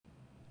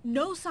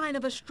No sign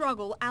of a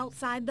struggle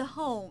outside the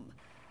home.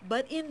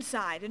 But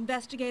inside,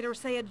 investigators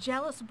say a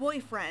jealous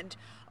boyfriend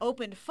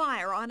opened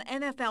fire on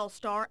NFL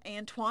star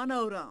Antoine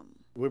Odom.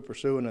 We're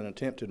pursuing an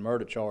attempted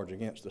murder charge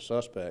against the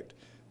suspect.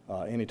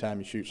 Anytime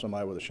you shoot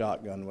somebody with a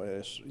shotgun,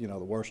 it's, the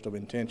worst of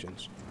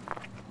intentions.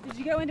 Did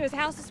you go into his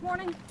house this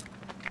morning?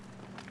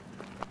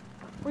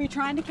 Were you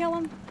trying to kill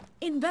him?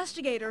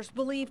 Investigators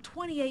believe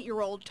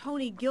 28-year-old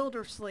Tony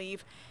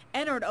Gildersleeve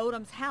entered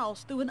Odom's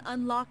house through an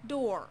unlocked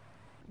door.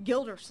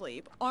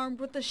 Gildersleeve, armed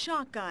with a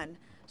shotgun,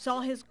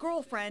 saw his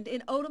girlfriend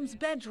in Odom's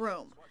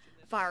bedroom,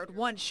 fired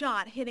one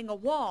shot hitting a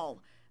wall,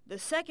 the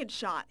second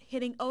shot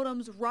hitting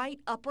Odom's right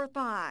upper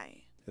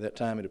thigh. At that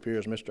time, it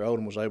appears Mr.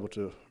 Odom was able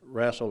to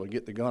wrestle and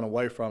get the gun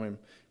away from him,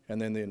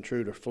 and then the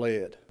intruder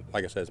fled.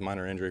 Like I said, it's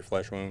minor injury,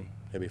 flesh wound.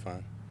 He'll be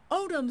fine.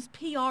 Odom's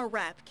PR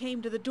rep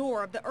came to the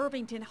door of the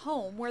Irvington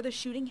home where the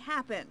shooting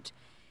happened.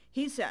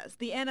 He says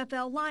the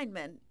NFL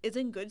lineman is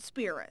in good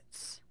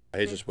spirits.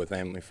 He's just with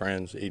family,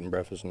 friends, eating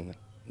breakfast and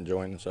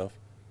enjoying himself.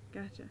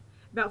 Gotcha.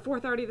 About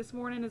 4:30 this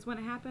morning is when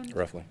it happened?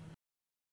 Roughly.